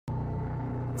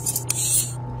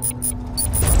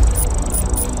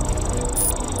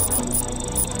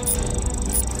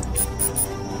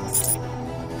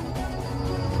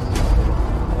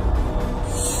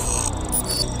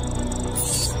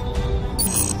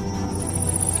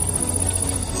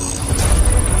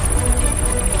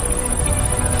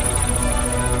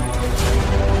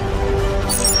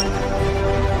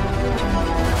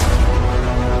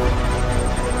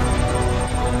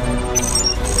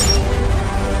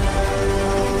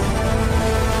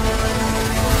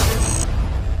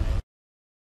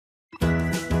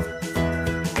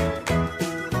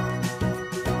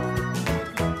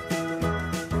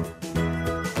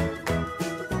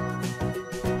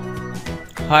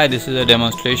Hi, this is a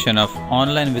demonstration of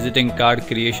online visiting card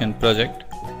creation project.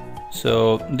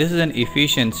 So this is an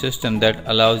efficient system that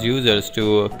allows users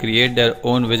to create their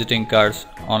own visiting cards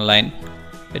online.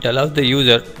 It allows the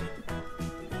user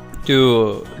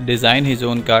to design his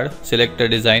own card, select a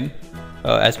design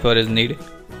as per his need,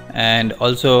 and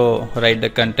also write the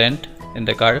content in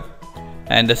the card,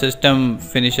 and the system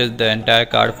finishes the entire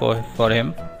card for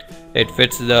him. It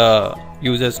fits the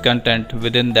user's content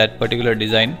within that particular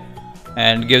design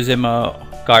and gives him a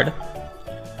card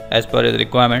as per his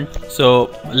requirement.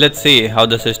 So let's see how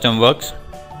the system works.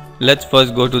 Let's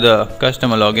first go to the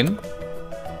customer login.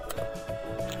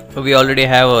 So we already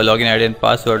have a login ID and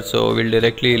password, so we'll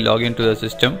directly log into the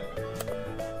system.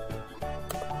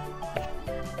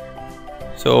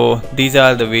 So these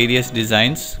are the various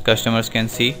designs customers can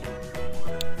see.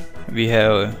 We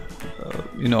have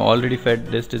already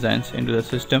fed these designs into the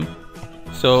system.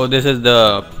 So this is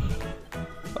the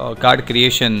card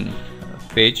creation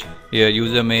page. Here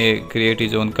user may create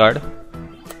his own card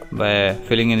by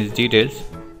filling in his details.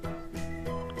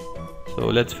 So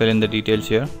let's fill in the details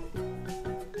here.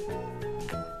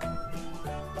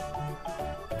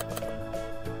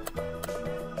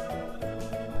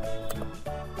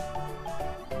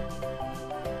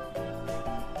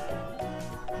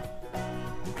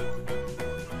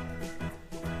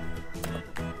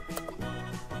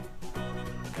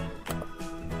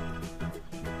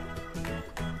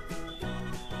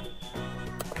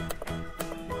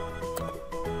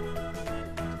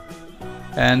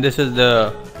 And this is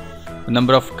the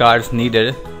number of cards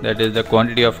needed, that is the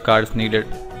quantity of cards needed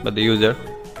by the user.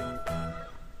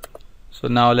 So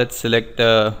now let's select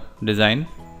the design.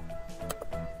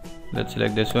 Let's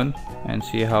select this one and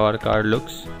see how our card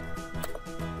looks.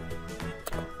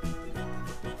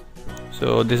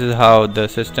 So this is how the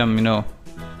system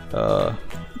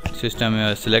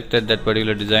selected that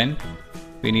particular design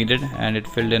we needed, and it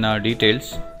filled in our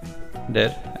details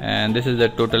there, and this is the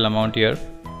total amount here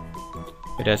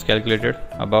it has calculated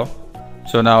above.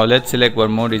 So now let's select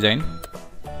one more design.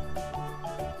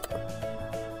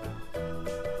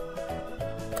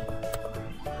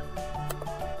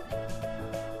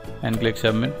 And click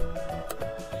submit.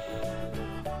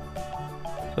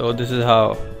 So this is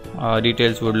how our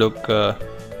details would look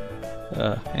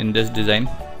in this design.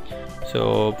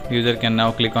 So user can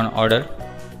now click on order,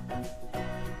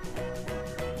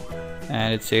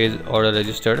 and it says order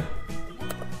registered.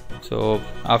 So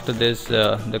after this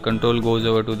the control goes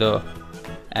over to the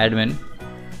admin,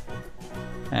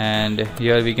 and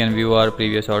here we can view our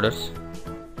previous orders.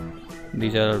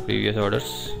 These are our previous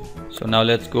orders. So now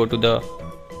let's go to the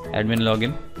admin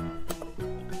login.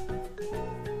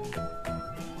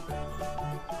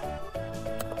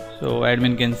 So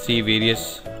admin can see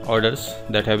various orders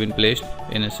that have been placed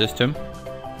in a system,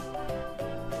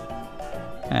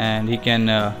 and he can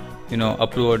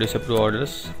approve or disapprove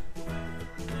orders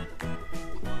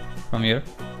from here.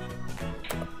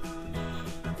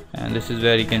 And this is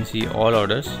where you can see all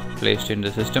orders placed in the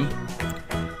system.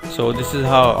 So this is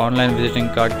how online visiting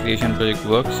card creation project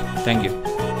works. Thank you.